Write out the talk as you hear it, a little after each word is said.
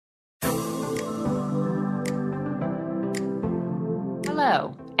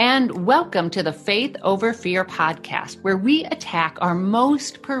And welcome to the Faith Over Fear podcast, where we attack our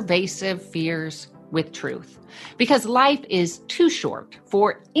most pervasive fears with truth. Because life is too short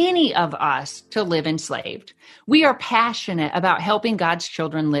for any of us to live enslaved. We are passionate about helping God's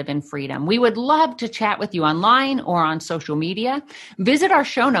children live in freedom. We would love to chat with you online or on social media. Visit our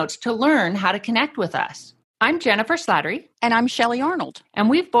show notes to learn how to connect with us. I'm Jennifer Slattery. And I'm Shelley Arnold. And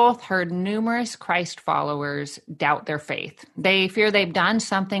we've both heard numerous Christ followers doubt their faith. They fear they've done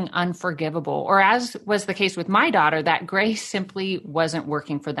something unforgivable, or as was the case with my daughter, that grace simply wasn't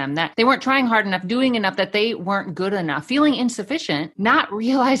working for them, that they weren't trying hard enough, doing enough, that they weren't good enough, feeling insufficient, not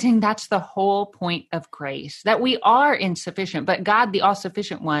realizing that's the whole point of grace, that we are insufficient, but God, the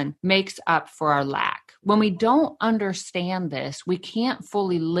all-sufficient one, makes up for our lack. When we don't understand this, we can't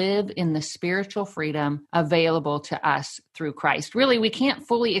fully live in the spiritual freedom available to us through Christ. Really, we can't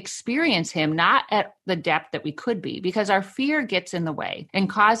fully experience him, not at the depth that we could be, because our fear gets in the way and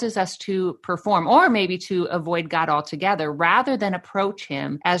causes us to perform, or maybe to avoid God altogether, rather than approach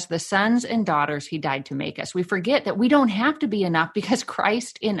him as the sons and daughters he died to make us. We forget that we don't have to be enough because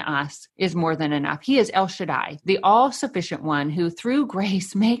Christ in us is more than enough. He is El Shaddai, the all-sufficient one who through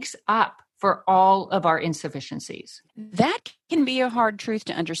grace makes up for all of our insufficiencies. That can be a hard truth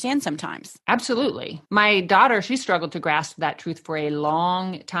to understand sometimes. Absolutely. My daughter, she struggled to grasp that truth for a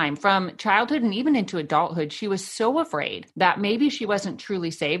long time. From childhood and even into adulthood, she was so afraid that maybe she wasn't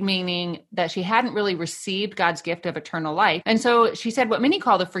truly saved, meaning that she hadn't really received God's gift of eternal life. And so she said what many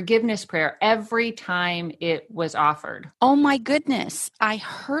call the forgiveness prayer every time it was offered. Oh my goodness. I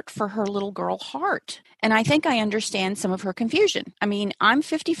hurt for her little girl heart. And I think I understand some of her confusion. I mean, I'm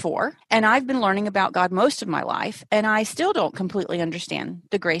 54 and I've been learning about God most of my life, and I still don't completely understand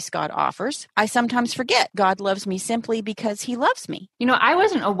the grace God offers. I sometimes forget God loves me simply because he loves me. You know, I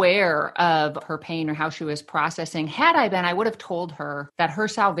wasn't aware of her pain or how she was processing. Had I been, I would have told her that her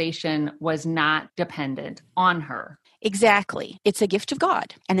salvation was not dependent on her. Exactly. It's a gift of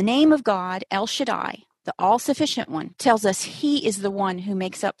God. And the name of God, El Shaddai, the all-sufficient one, tells us he is the one who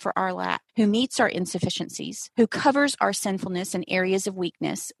makes up for our lack, who meets our insufficiencies, who covers our sinfulness and areas of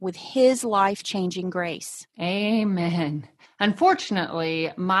weakness with his life-changing grace. Amen.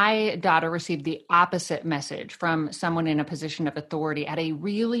 Unfortunately, my daughter received the opposite message from someone in a position of authority at a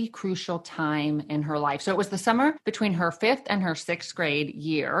really crucial time in her life. So it was the summer between her 5th and her 6th grade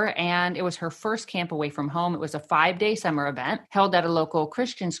year, and it was her first camp away from home. It was a 5-day summer event held at a local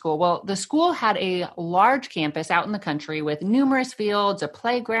Christian school. Well, the school had a large campus out in the country with numerous fields, a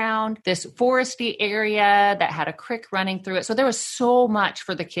playground, this foresty area that had a creek running through it. So there was so much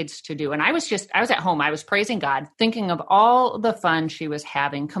for the kids to do. And I was at home. I was praising God, thinking of all the fun she was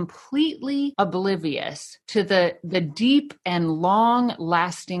having, completely oblivious to the deep and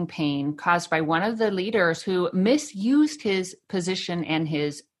long-lasting pain caused by one of the leaders who misused his position and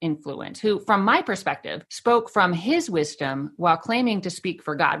his influence, who, from my perspective, spoke from his wisdom while claiming to speak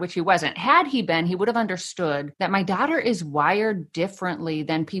for God, which he wasn't. Had he been, he would have understood that my daughter is wired differently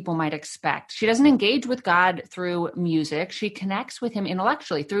than people might expect. She doesn't engage with God through music. She connects with him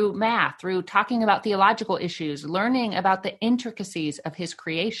intellectually through math, through talking about theological issues, learning about the intricacies of his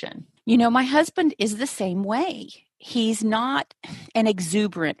creation. You know, my husband is the same way. He's not an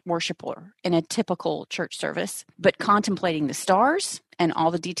exuberant worshiper in a typical church service, but contemplating the stars and all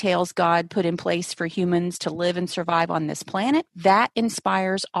the details God put in place for humans to live and survive on this planet, that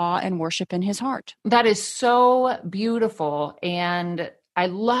inspires awe and worship in his heart. That is so beautiful. And I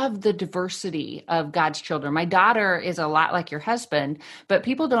love the diversity of God's children. My daughter is a lot like your husband, but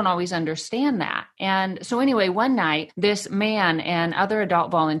people don't always understand that. And so anyway, one night, this man and other adult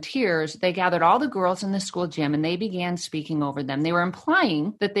volunteers, they gathered all the girls in the school gym and they began speaking over them. They were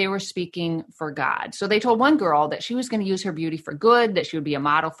implying that they were speaking for God. So they told one girl that she was going to use her beauty for good, that she would be a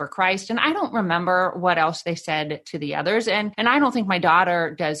model for Christ. And I don't remember what else they said to the others. And I don't think my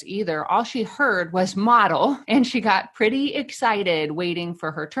daughter does either. All she heard was model, and she got pretty excited waiting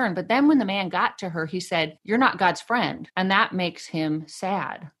for her turn. But then when the man got to her, he said, "You're not God's friend." And that makes him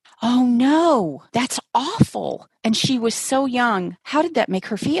sad. Oh no, that's awful. And she was so young. How did that make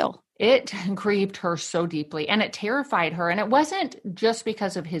her feel? It grieved her so deeply and it terrified her. And it wasn't just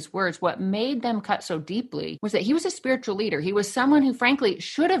because of his words. What made them cut so deeply was that he was a spiritual leader. He was someone who frankly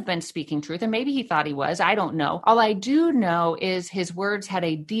should have been speaking truth. And maybe he thought he was. I don't know. All I do know is his words had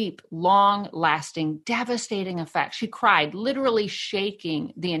a deep, long-lasting, devastating effect. She cried, literally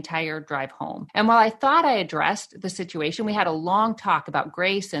shaking the entire drive home. And while I thought I addressed the situation, we had a long talk about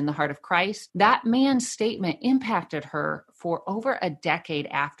grace and the heart of Christ. That man's statement impacted her for over a decade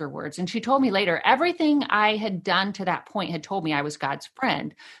afterwards. And she told me later, everything I had done to that point had told me I was God's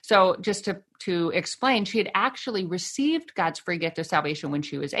friend. So just to explain, she had actually received God's free gift of salvation when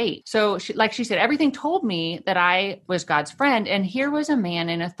she was 8. So like she said, everything told me that I was God's friend. And here was a man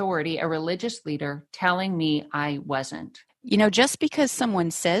in authority, a religious leader, telling me I wasn't. Just because someone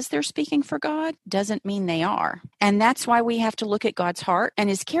says they're speaking for God doesn't mean they are. And that's why we have to look at God's heart and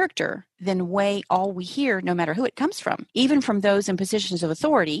his character, then weigh all we hear, no matter who it comes from, even from those in positions of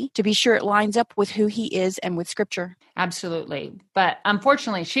authority, to be sure it lines up with who he is and with Scripture. Absolutely. But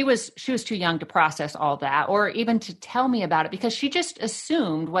unfortunately, she was too young to process all that or even to tell me about it, because she just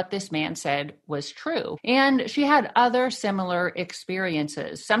assumed what this man said was true. And she had other similar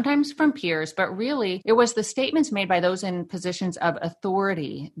experiences, sometimes from peers, but really it was the statements made by those in positions of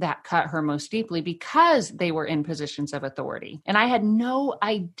authority that cut her most deeply, because they were in positions of authority. And I had no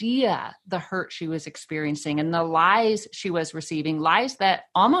idea the hurt she was experiencing and the lies she was receiving, lies that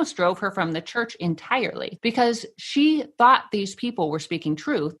almost drove her from the church entirely, because she thought these people were speaking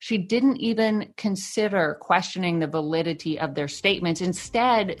truth. She didn't even consider questioning the validity of their statements.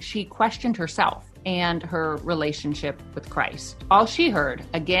 Instead, she questioned herself and her relationship with Christ. All she heard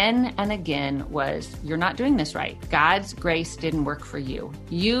again and again was, "You're not doing this right. God's grace didn't work for you.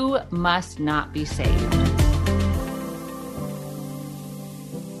 You must not be saved."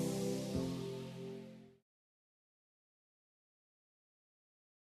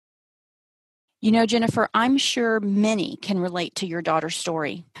 Jennifer, I'm sure many can relate to your daughter's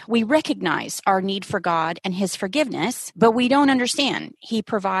story. We recognize our need for God and his forgiveness, but we don't understand. He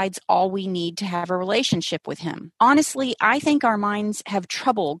provides all we need to have a relationship with him. Honestly, I think our minds have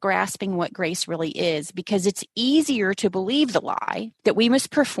trouble grasping what grace really is, because it's easier to believe the lie that we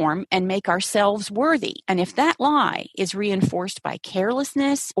must perform and make ourselves worthy. And if that lie is reinforced by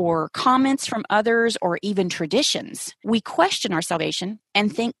carelessness or comments from others or even traditions, we question our salvation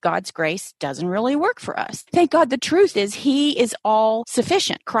and think God's grace doesn't really work for us. Thank God the truth is he is all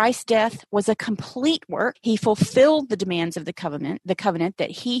sufficient. Christ's death was a complete work. He fulfilled the demands of the covenant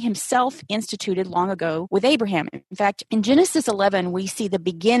that he himself instituted long ago with Abraham. In fact, in Genesis 11, we see the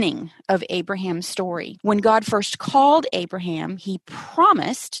beginning of Abraham's story. When God first called Abraham, he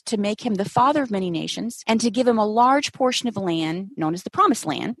promised to make him the father of many nations and to give him a large portion of land known as the Promised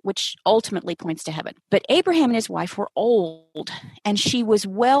Land, which ultimately points to heaven. But Abraham and his wife were old, and she was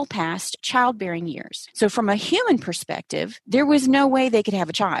well past childbearing years. So from a human perspective, there was no way they could have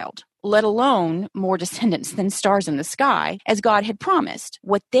a child, let alone more descendants than stars in the sky, as God had promised.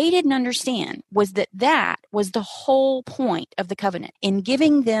 What they didn't understand was that was the whole point of the covenant. In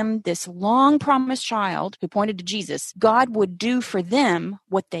giving them this long-promised child who pointed to Jesus, God would do for them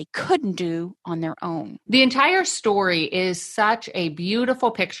what they couldn't do on their own. The entire story is such a beautiful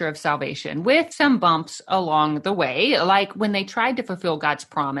picture of salvation, with some bumps along the way, like when they tried to fulfill God's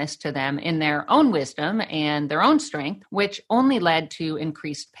promise to them in their own wisdom and their own strength, which only led to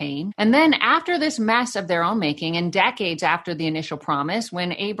increased pain. And then after this mess of their own making, and decades after the initial promise,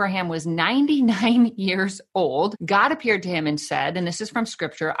 when Abraham was 99 years old, God appeared to him and said, and this is from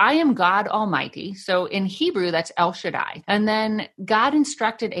Scripture, "I am God Almighty." So in Hebrew, that's El Shaddai. And then God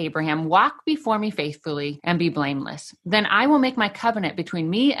instructed Abraham, "Walk before me faithfully and be blameless. Then I will make my covenant between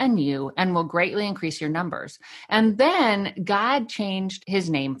me and you and will greatly increase your numbers." And then God changed his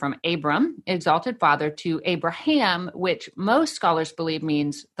name from Abram, exalted father, to Abraham, which most scholars believe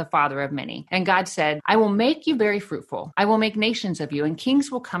means the father of many. And God said, "I will make you very fruitful. I will make nations of you, and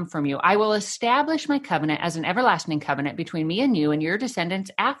kings will come from you. I will establish my covenant as an everlasting covenant between me and you and your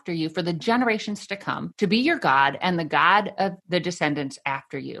descendants after you for the generations to come, to be your God and the God of the descendants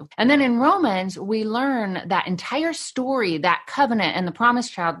after you." And then in Romans, we learn that entire story, that covenant and the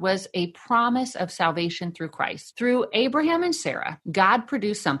promised child, was a promise of salvation through Christ. Through Abraham and Sarah, God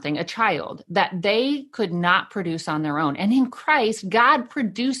produced something, a child, that they could not produce on their own. And in Christ, God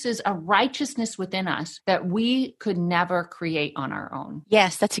produces a righteousness within us that we could never create on our own.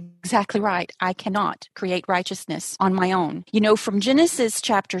 Yes, that's exactly right. I cannot create righteousness on my own. From Genesis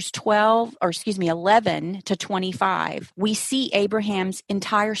chapters 11 to 25, we see Abraham's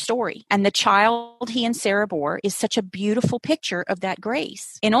entire story. And the child he and Sarah bore is such a beautiful picture of that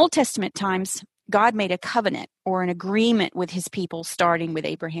grace. In Old Testament times, God made a covenant or an agreement with his people, starting with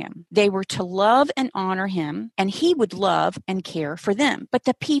Abraham. They were to love and honor him, and he would love and care for them. But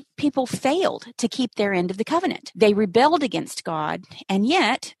the people failed to keep their end of the covenant. They rebelled against God, and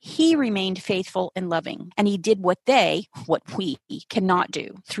yet he remained faithful and loving. And he did what we cannot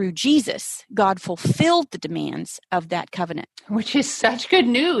do. Through Jesus, God fulfilled the demands of that covenant. Which is such good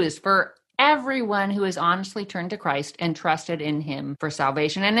news for everyone who has honestly turned to Christ and trusted in him for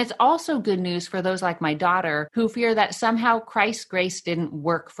salvation. And it's also good news for those like my daughter who fear that somehow Christ's grace didn't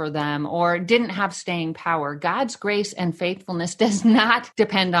work for them or didn't have staying power. God's grace and faithfulness does not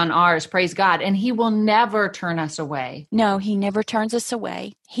depend on ours, praise God, and he will never turn us away. No, he never turns us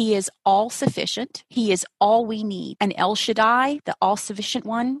away. He is all sufficient. He is all we need. And El Shaddai, the all-sufficient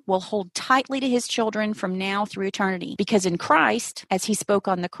one, will hold tightly to his children from now through eternity. Because in Christ, as he spoke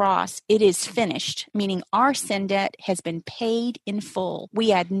on the cross, it is finished, meaning our sin debt has been paid in full.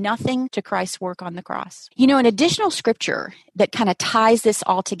 We add nothing to Christ's work on the cross. You know, an additional scripture that kind of ties this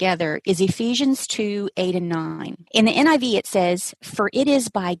all together is Ephesians 2:8-9. In the NIV, it says, "For it is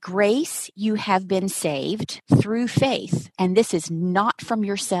by grace you have been saved through faith, and this is not from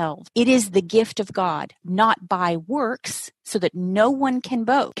yourselves. It is the gift of God, not by works, so that no one can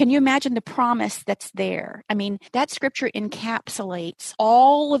boast." Can you imagine the promise that's there? I mean, that scripture encapsulates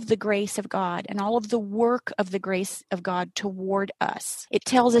all of the grace of God and all of the work of the grace of God toward us. It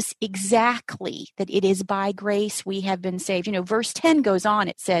tells us exactly that it is by grace we have been saved. You know, verse 10 goes on,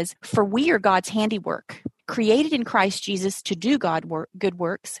 it says, "For we are God's handiwork, created in Christ Jesus to do good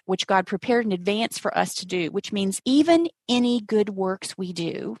works, which God prepared in advance for us to do," which means even any good works we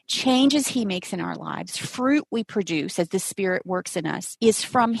do, changes he makes in our lives, fruit we produce as the Spirit works in us, is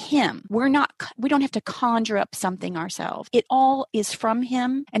from him. We don't have to conjure up something ourselves. It all is from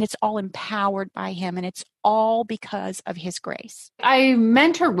him, and it's all empowered by him, and it's all because of his grace. I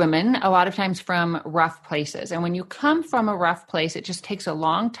mentor women a lot of times from rough places. And when you come from a rough place, it just takes a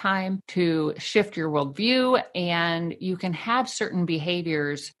long time to shift your worldview. And you can have certain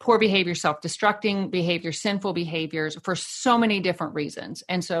behaviors, poor behavior, self-destructing behavior, sinful behaviors for so many different reasons.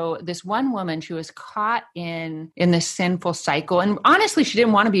 And so this one woman, she was caught in this sinful cycle. And honestly, she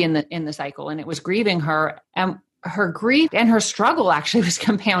didn't want to be in the cycle, and it was grieving her. And her grief and her struggle actually was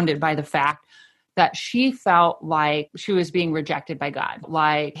compounded by the fact that she felt like she was being rejected by God,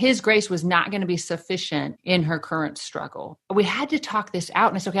 like his grace was not going to be sufficient in her current struggle. We had to talk this out.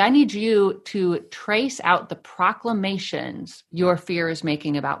 And I said, okay, I need you to trace out the proclamations your fear is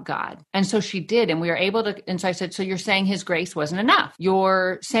making about God. And so she did. And we were able to, and so I said, so you're saying his grace wasn't enough.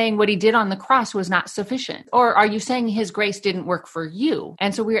 You're saying what he did on the cross was not sufficient. Or are you saying his grace didn't work for you?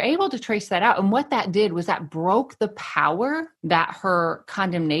 And so we were able to trace that out. And what that did was that broke the power that her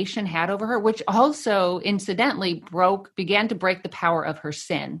condemnation had over her, which also incidentally began to break the power of her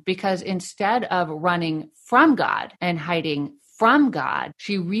sin, because instead of running from God and hiding from God,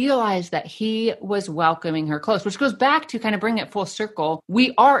 she realized that he was welcoming her close, which goes back to kind of bring it full circle.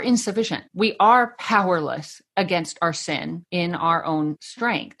 We are insufficient. We are powerless against our sin in our own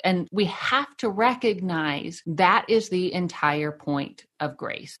strength. And we have to recognize that is the entire point of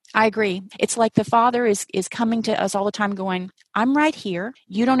grace. I agree. It's like the Father is coming to us all the time going, I'm right here.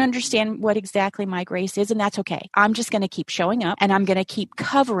 You don't understand what exactly my grace is, and that's okay. I'm just going to keep showing up, and I'm going to keep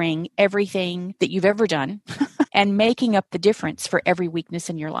covering everything that you've ever done and making up the difference for every weakness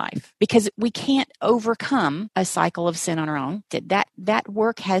in your life. Because we can't overcome a cycle of sin on our own. That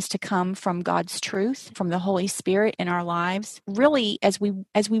work has to come from God's truth, from the Holy Spirit in our lives, really as we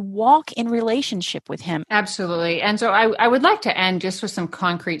walk in relationship with him. Absolutely. And so I would like to end just with some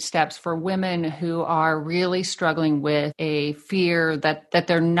concrete steps for women who are really struggling with a fear that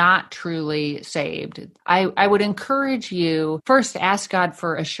they're not truly saved. I would encourage you first to ask God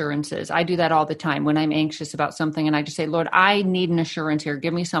for assurances. I do that all the time when I'm anxious about something, and I just say, Lord, I need an assurance here.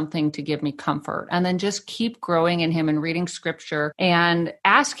 Give me something to give me comfort. And then just keep growing in him and reading scripture and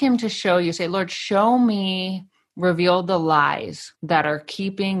ask him to show you. Say, Lord, show me, reveal the lies that are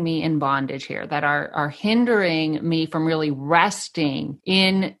keeping me in bondage here, that are hindering me from really resting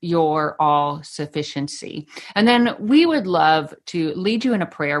in your all sufficiency. And then we would love to lead you in a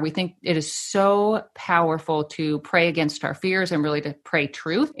prayer. We think it is so powerful to pray against our fears and really to pray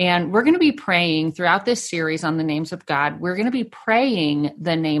truth. And we're going to be praying throughout this series on the names of God. We're going to be praying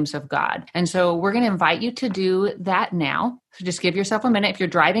the names of God. And so we're going to invite you to do that now. So just give yourself a minute. If you're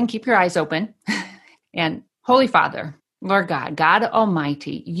driving, keep your eyes open. And Holy Father, Lord God, God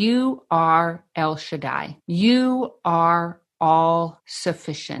Almighty, you are El Shaddai. You are all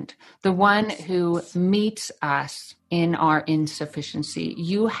sufficient, the one who meets us in our insufficiency.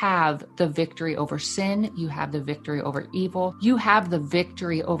 You have the victory over sin. You have the victory over evil. You have the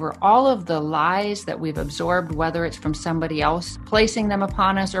victory over all of the lies that we've absorbed, whether it's from somebody else placing them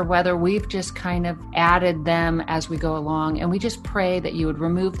upon us or whether we've just kind of added them as we go along. And we just pray that you would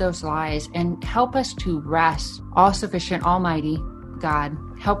remove those lies and help us to rest, all sufficient, almighty God.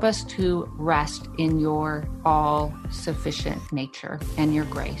 Help us to rest in your all-sufficient nature and your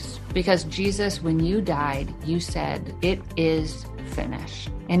grace. Because Jesus, when you died, you said, it is finished.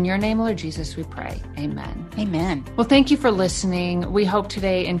 In your name, Lord Jesus, we pray. Amen. Amen. Well, thank you for listening. We hope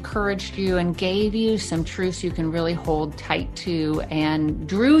today encouraged you and gave you some truths you can really hold tight to and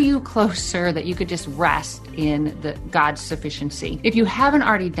drew you closer that you could just rest in God's sufficiency. If you haven't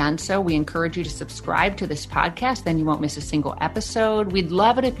already done so, we encourage you to subscribe to this podcast. Then you won't miss a single episode. We'd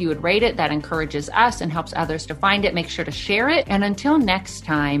love it if you would rate it. That encourages us and helps others to find it. Make sure to share it. And until next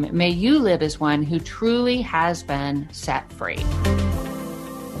time, may you live as one who truly has been set free.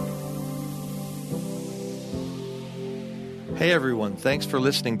 Hey everyone, thanks for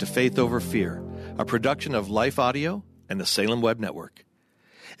listening to Faith Over Fear, a production of Life Audio and the Salem Web Network.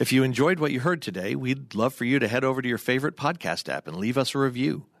 If you enjoyed what you heard today, we'd love for you to head over to your favorite podcast app and leave us a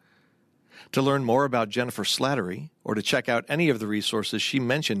review. To learn more about Jennifer Slattery, or to check out any of the resources she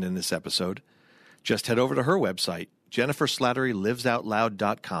mentioned in this episode, just head over to her website,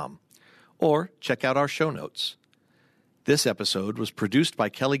 jenniferslatterylivesoutloud.com, or check out our show notes. This episode was produced by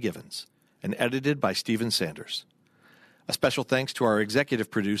Kelly Givens and edited by Stephen Sanders. A special thanks to our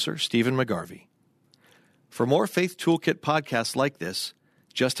executive producer, Stephen McGarvey. For more Faith Toolkit podcasts like this,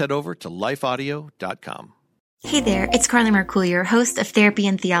 just head over to lifeaudio.com. Hey there, it's Carly Mercourier, host of Therapy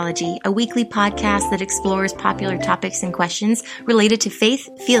and Theology, a weekly podcast that explores popular topics and questions related to faith,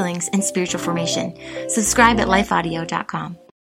 feelings, and spiritual formation. Subscribe at lifeaudio.com.